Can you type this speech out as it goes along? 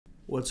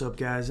What's up,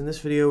 guys? In this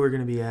video we're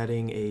going to be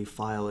adding a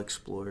file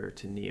explorer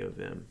to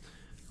Neovim.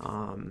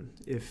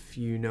 If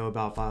you know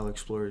about file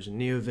explorers in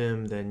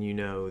Neovim, then you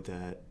know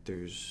that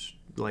there's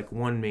like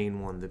one main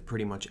one that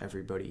pretty much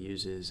everybody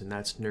uses, and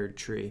that's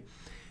NerdTree.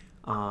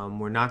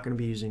 We're not going to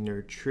be using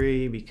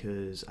NerdTree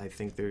because I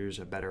think there's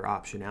a better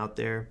option out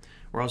there.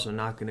 We're also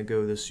not going to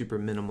go the super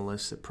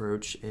minimalist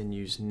approach and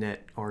use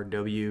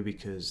NetRW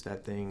because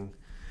that thing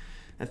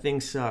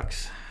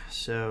sucks.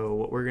 So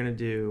what we're going to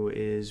do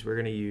is we're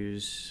going to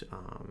use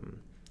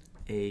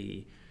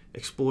a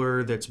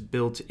explorer that's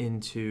built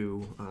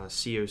into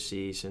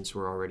COC, since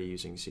we're already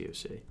using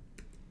COC.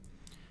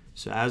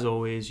 So as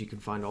always, you can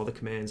find all the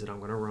commands that I'm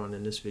going to run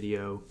in this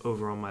video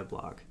over on my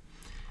blog.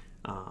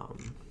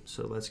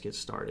 So let's get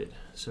started.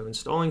 So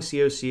installing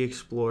COC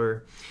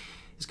Explorer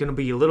is going to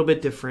be a little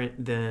bit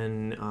different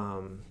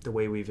than the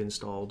way we've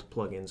installed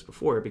plugins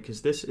before,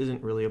 because this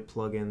isn't really a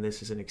plugin,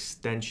 this is an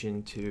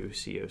extension to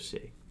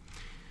COC.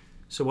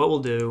 So what we'll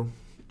do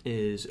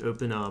is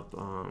open up,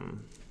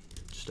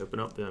 just open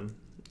up Vim,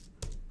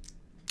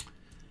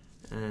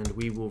 and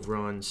we will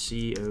run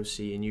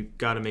COC, and you've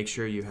got to make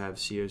sure you have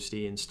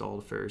COC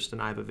installed first, and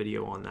I have a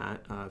video on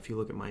that if you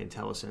look at my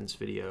IntelliSense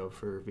video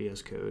for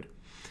VS Code.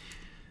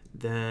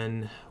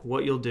 Then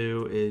what you'll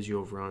do is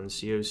you'll run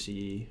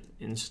COC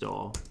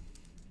install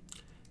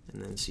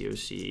and then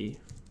COC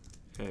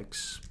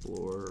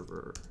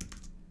Explorer.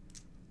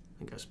 I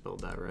think I spelled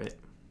that right.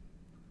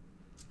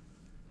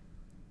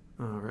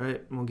 All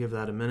right, we'll give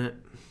that a minute.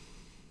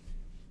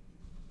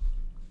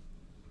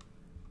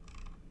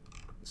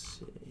 Let's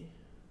see.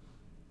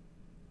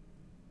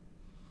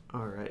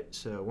 All right,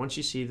 so once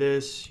you see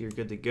this, you're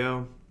good to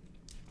go.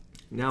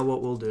 Now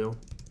what we'll do,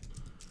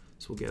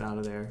 so we'll get out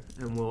of there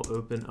and we'll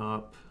open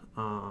up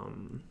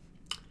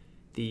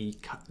the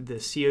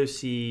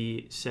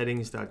COC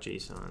Settings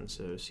JSON.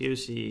 So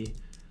COC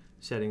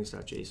Settings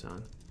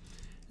JSON.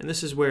 And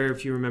this is where,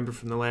 if you remember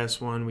from the last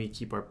one, we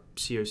keep our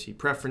COC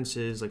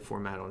preferences, like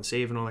format on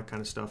save and all that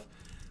kind of stuff.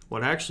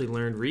 What I actually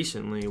learned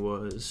recently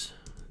was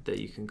that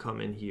you can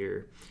come in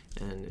here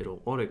and it'll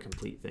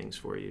autocomplete things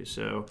for you.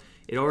 So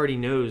it already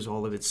knows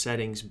all of its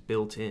settings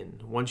built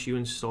in. Once you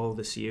install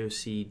the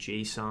COC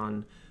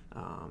JSON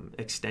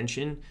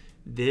extension,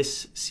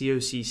 this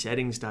COC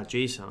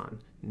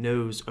Settings.json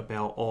knows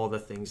about all the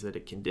things that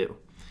it can do.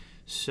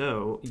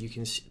 So you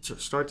can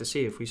start to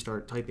see, if we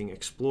start typing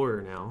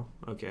Explorer now,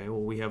 okay,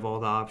 well, we have all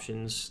the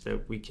options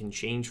that we can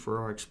change for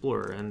our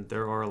Explorer, and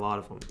there are a lot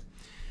of them.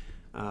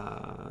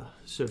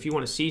 So if you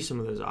want to see some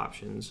of those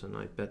options, and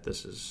I bet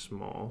this is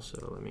small,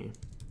 so let me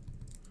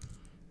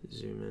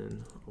zoom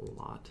in a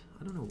lot.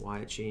 I don't know why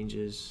it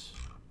changes.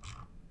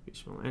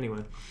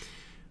 Anyway.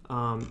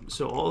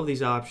 So all of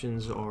these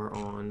options are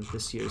on the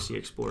COC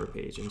Explorer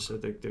page, and so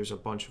there's a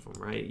bunch of them,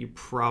 right? You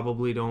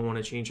probably don't want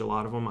to change a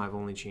lot of them. I've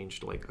only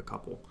changed like a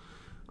couple.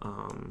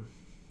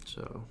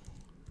 So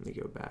let me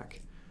go back.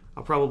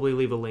 I'll probably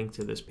leave a link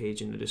to this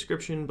page in the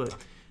description, but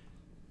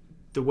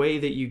the way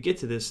that you get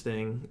to this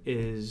thing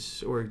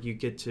is, or you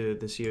get to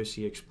the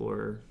COC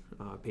Explorer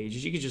page,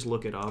 is you could just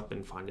look it up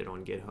and find it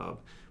on GitHub.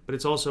 But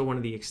it's also one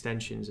of the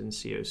extensions in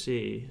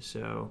COC,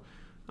 so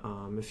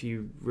if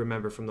you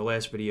remember from the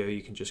last video,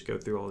 you can just go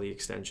through all the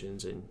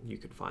extensions and you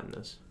could find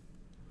this.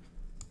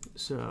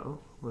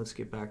 So let's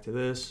get back to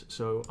this.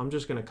 So I'm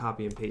just going to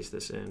copy and paste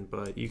this in,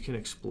 but you can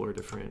explore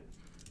different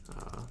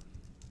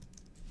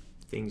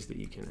things that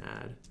you can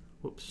add.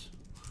 Whoops,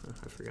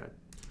 I forgot.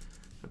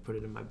 I put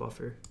it in my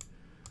buffer.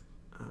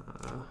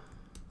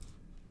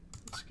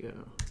 Let's go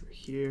over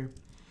here.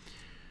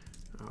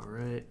 All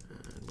right,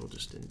 and we'll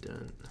just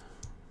indent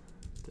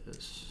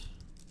this.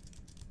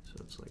 So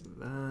it's like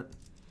that.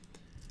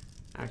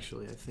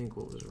 Actually, I think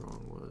what was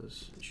wrong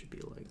was it should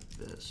be like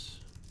this.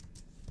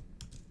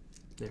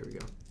 There we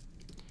go.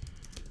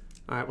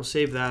 All right, we'll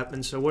save that.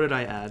 And so what did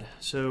I add?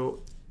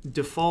 So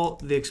default,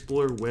 the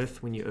Explorer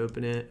width when you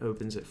open it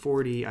opens at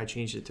 40. I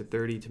changed it to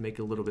 30 to make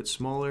it a little bit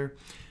smaller.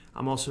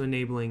 I'm also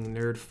enabling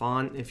Nerd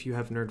Font. If you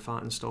have Nerd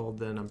Font installed,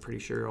 then I'm pretty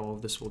sure all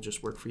of this will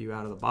just work for you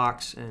out of the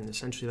box. And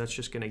essentially that's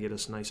just going to get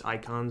us nice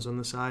icons on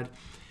the side.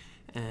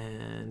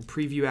 And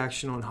preview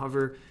action on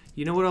hover.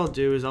 You know what I'll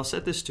do is I'll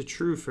set this to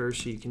true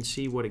first so you can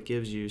see what it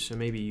gives you. So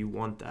maybe you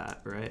want that,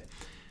 right?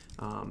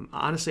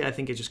 Honestly, I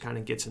think it just kind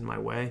of gets in my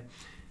way.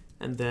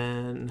 And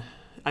then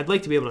I'd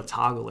like to be able to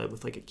toggle it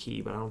with like a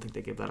key, but I don't think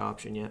they give that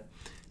option yet.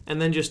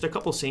 And then just a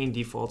couple sane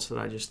defaults that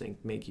I just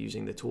think make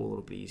using the tool a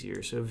little bit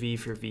easier. So V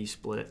for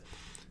V-split,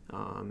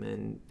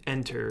 and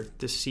enter,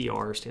 this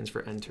CR stands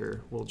for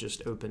enter. We'll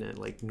just open it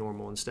like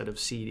normal instead of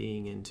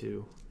CDing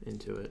into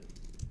it.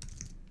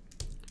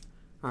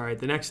 All right,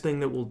 the next thing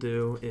that we'll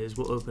do is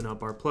we'll open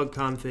up our plug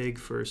config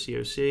for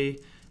COC.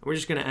 And we're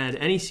just gonna add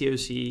any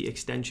COC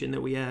extension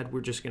that we add, we're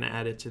just gonna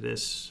add it to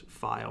this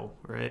file,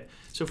 right?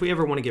 So if we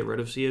ever wanna get rid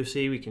of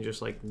COC, we can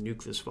just like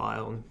nuke this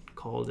file and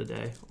call it a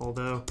day.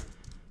 Although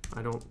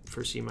I don't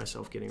foresee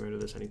myself getting rid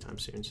of this anytime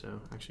soon. So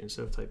actually,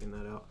 instead of typing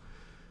that out,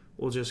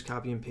 we'll just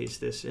copy and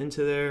paste this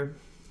into there.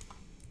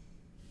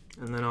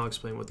 And then I'll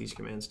explain what these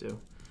commands do.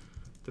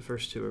 The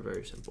first two are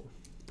very simple.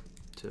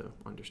 to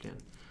understand.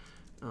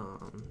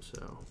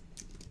 So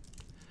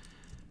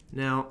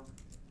now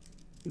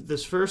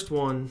this first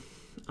one,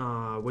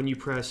 when you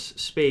press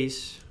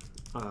space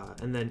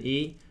and then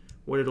E,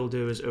 what it'll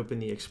do is open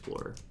the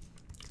Explorer.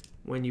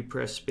 When you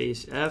press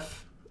space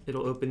F,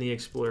 it'll open the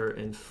Explorer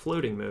in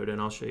floating mode,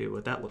 and I'll show you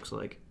what that looks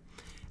like.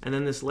 And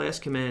then this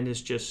last command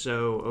is just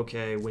so,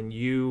 okay, when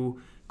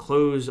you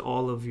close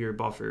all of your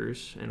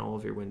buffers and all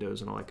of your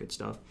windows and all that good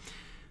stuff,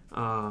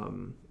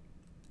 and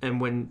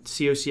when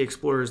COC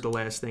Explorer is the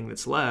last thing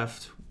that's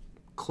left,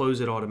 close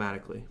it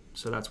automatically.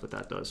 So that's what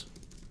that does.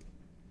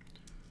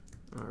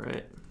 All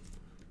right,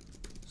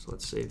 so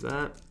let's save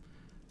that.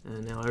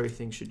 And now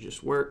everything should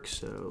just work.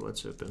 So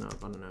let's open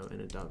up, I don't know,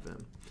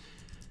 init.vim.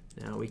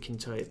 Now we can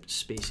type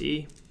space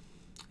E,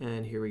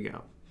 and here we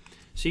go.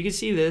 So you can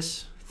see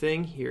this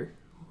thing here,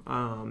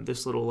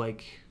 this little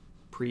like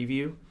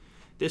preview.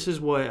 This is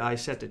what I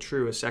set to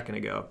true a second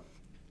ago.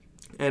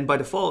 And by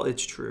default,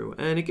 it's true.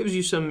 And it gives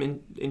you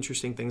some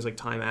interesting things like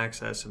time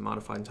access and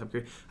modified time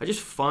period. I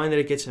just find that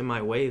it gets in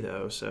my way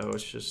though. So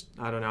it's just,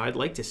 I don't know, I'd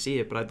like to see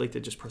it, but I'd like to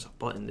just press a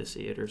button to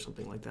see it or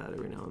something like that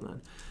every now and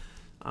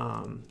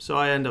then. So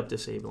I end up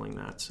disabling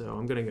that. So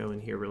I'm gonna go in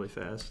here really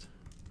fast.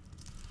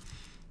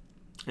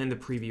 And the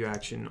preview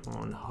action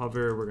on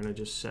hover, we're gonna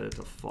just set it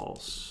to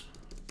false.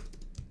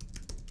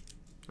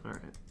 All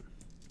right.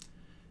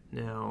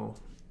 Now,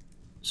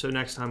 so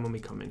next time when we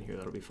come in here,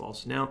 that'll be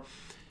false. Now,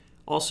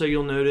 also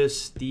you'll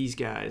notice these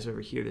guys over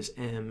here, this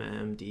M,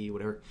 M, D,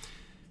 whatever.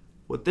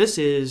 What this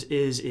is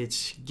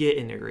it's Git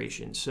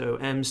integration. So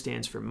M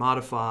stands for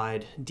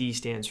modified, D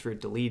stands for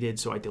deleted.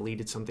 So I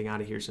deleted something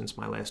out of here since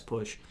my last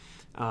push.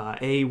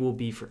 A will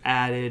be for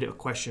added, a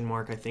question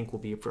mark I think will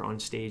be for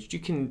unstaged. You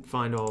can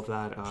find all of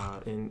that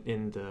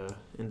in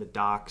the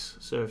docs.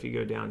 So if you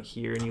go down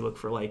here and you look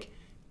for like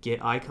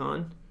Git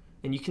icon,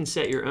 and you can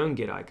set your own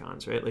Git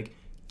icons, right? Like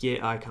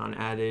Git icon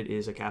added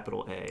is a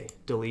capital A,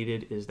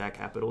 deleted is that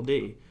capital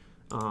D.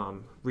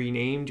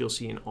 Renamed, you'll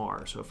see an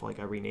R. So if like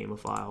I rename a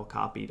file,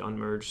 copied,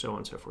 unmerged, so on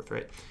and so forth,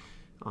 right?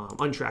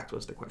 Untracked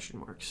was the question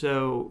mark.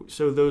 So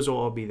those will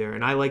all be there.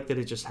 And I like that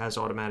it just has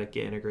automatic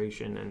Git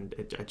integration,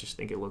 and I just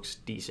think it looks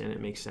decent.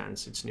 It makes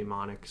sense. It's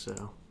mnemonic,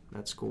 so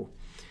that's cool.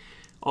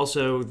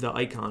 Also, the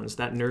icons,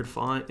 that nerd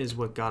font is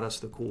what got us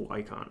the cool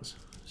icons.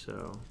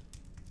 So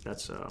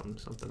that's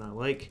something I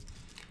like.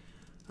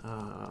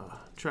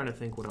 Trying to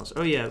think what else.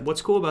 Oh yeah,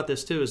 what's cool about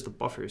this too is the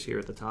buffers here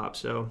at the top.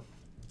 So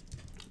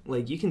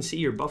like you can see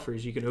your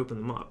buffers, you can open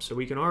them up. So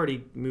we can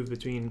already move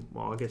between,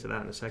 well, I'll get to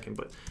that in a second,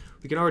 but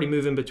we can already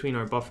move in between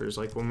our buffers.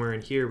 Like when we're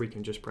in here, we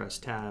can just press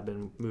tab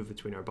and move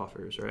between our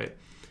buffers, right?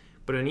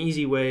 But an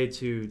easy way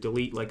to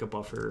delete like a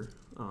buffer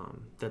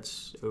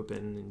that's open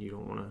and you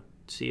don't want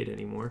to see it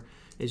anymore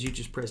is you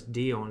just press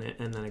D on it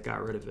and then it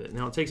got rid of it.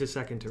 Now it takes a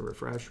second to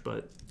refresh,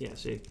 but yeah,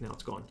 see, now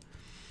it's gone.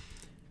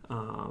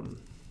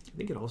 I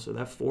think it also,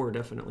 that 4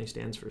 definitely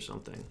stands for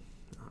something.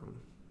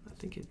 I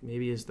think it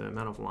maybe is the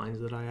amount of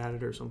lines that I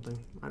added or something.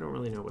 I don't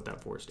really know what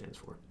that 4 stands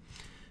for.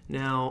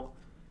 Now,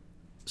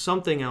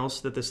 something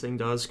else that this thing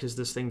does, because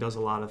this thing does a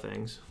lot of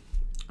things,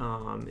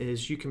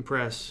 is you can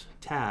press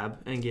tab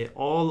and get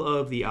all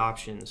of the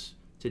options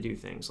to do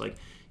things. Like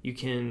you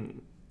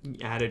can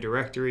add a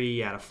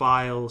directory, add a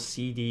file,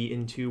 CD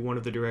into one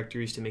of the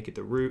directories to make it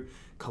the root,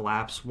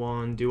 collapse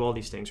one, do all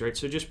these things, right?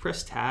 So just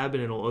press tab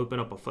and it'll open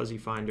up a fuzzy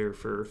finder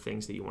for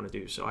things that you want to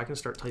do. So I can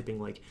start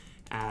typing like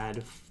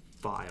add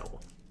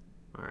file,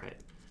 all right?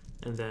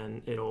 And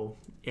then it'll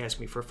ask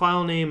me for a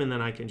file name, and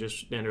then I can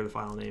just enter the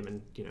file name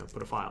and, you know,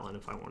 put a file in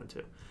if I wanted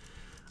to.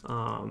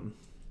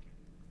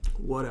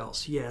 What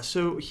else? Yeah,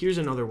 so here's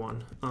another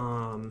one,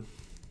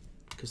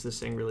 because this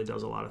thing really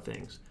does a lot of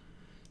things.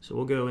 So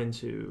we'll go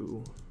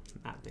into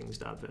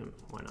mappings.vim,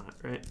 why not,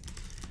 right?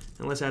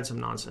 And let's add some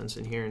nonsense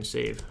in here and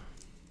save.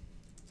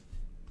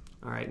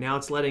 All right, now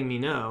it's letting me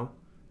know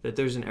that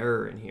there's an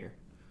error in here.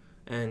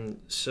 And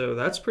so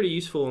that's pretty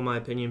useful in my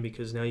opinion,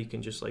 because now you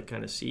can just like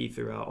kind of see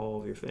throughout all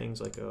of your things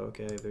like, oh,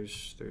 okay,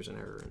 there's an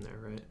error in there,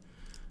 right?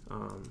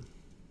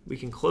 We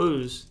can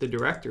close the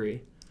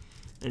directory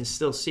and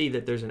still see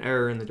that there's an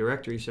error in the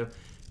directory. So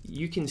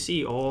you can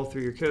see all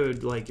through your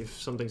code, like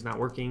if something's not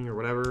working or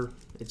whatever,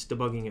 it's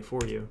debugging it for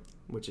you,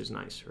 which is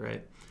nice,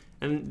 right?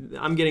 And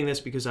I'm getting this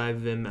because I have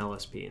Vim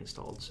LSP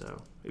installed.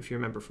 So if you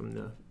remember from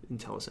the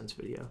IntelliSense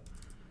video.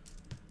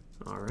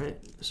 All right,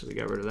 so we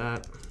got rid of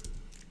that.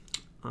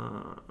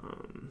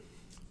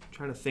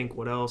 Trying to think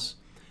what else.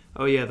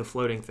 Oh yeah, the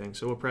floating thing.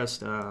 So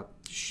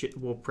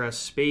we'll press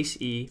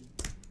space E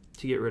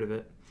to get rid of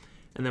it,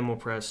 and then we'll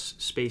press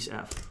space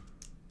F.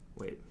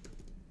 Wait,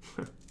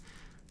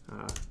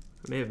 I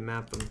may have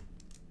mapped them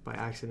by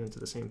accident to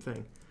the same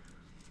thing.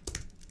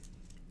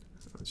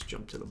 Let's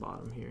jump to the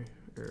bottom here,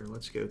 or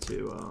let's go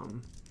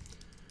to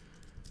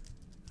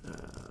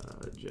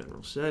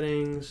general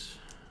settings.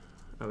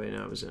 Oh wait,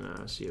 no, it was in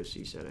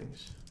COC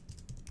settings.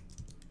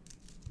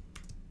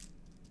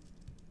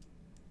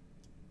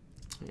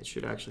 It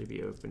should actually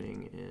be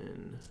opening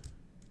in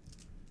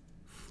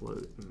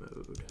float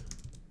mode.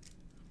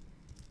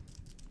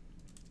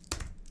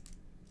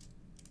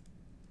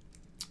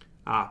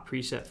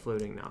 Preset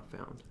floating not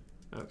found.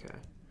 Okay.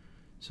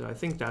 So I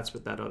think that's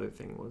what that other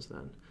thing was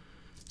then.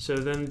 So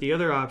then the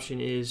other option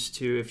is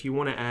to, if you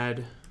want to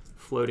add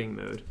floating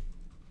mode,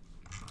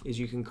 is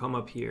you can come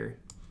up here,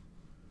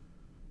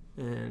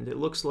 and it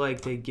looks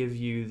like they give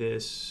you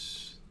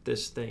this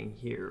thing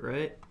here,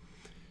 right?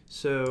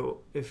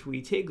 So if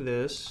we take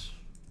this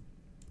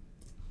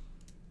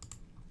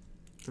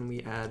and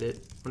we add it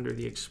under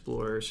the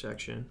Explorer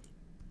section,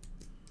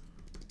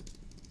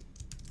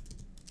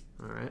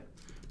 all right,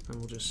 and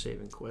we'll just save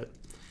and quit.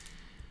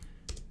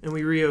 And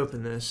we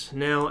reopen this.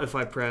 Now if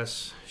I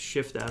press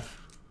Shift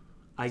F,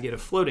 I get a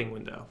floating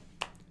window.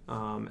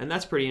 And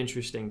that's pretty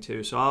interesting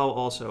too. So I'll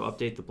also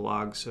update the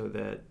blog so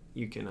that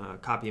you can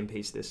copy and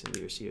paste this into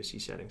your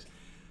COC settings.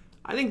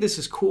 I think this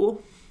is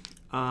cool,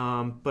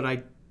 but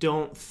I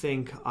don't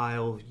think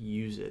I'll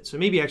use it. So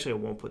maybe actually I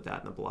won't put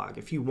that in the blog.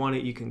 If you want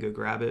it, you can go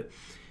grab it.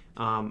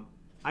 I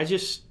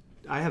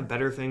have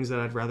better things that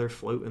I'd rather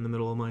float in the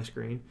middle of my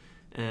screen.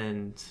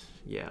 And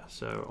yeah,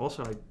 so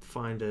also I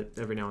find that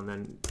every now and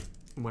then,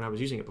 when I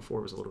was using it before,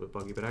 it was a little bit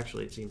buggy, but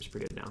actually it seems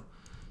pretty good now.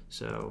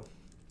 So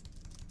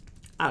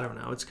I don't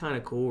know, it's kind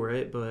of cool,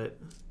 right? But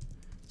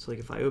it's like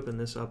if I open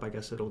this up, I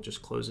guess it'll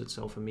just close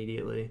itself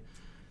immediately.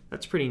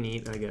 That's pretty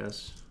neat, I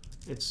guess.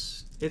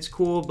 It's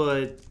cool,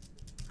 but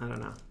I don't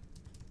know.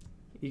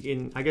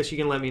 I guess you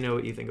can let me know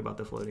what you think about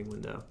the floating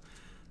window.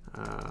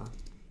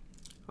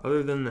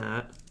 Other than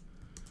that,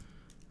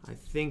 I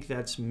think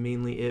that's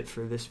mainly it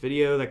for this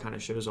video. That kind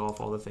of shows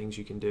off all the things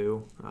you can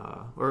do,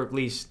 or at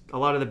least a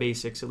lot of the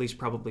basics, at least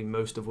probably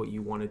most of what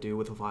you want to do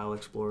with a file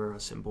explorer, a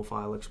simple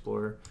file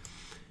explorer.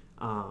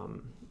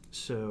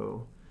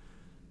 So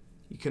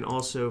you can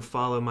also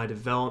follow my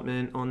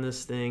development on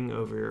this thing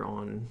over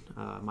on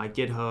my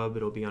GitHub.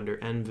 It'll be under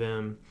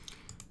Neovim.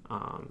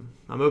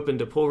 I'm open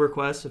to pull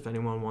requests if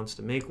anyone wants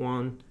to make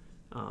one.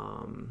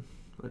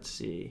 Let's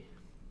see.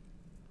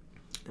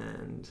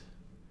 And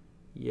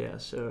yeah,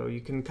 so you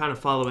can kind of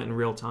follow it in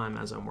real time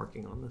as I'm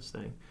working on this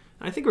thing.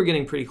 And I think we're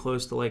getting pretty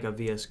close to like a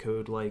VS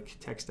Code like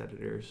text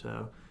editor.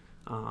 So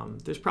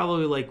there's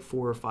probably like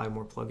 4 or 5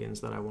 more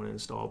plugins that I want to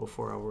install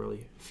before I'll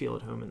really feel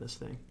at home in this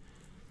thing.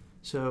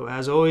 So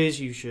as always,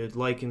 you should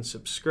like and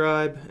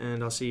subscribe,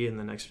 and I'll see you in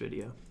the next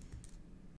video.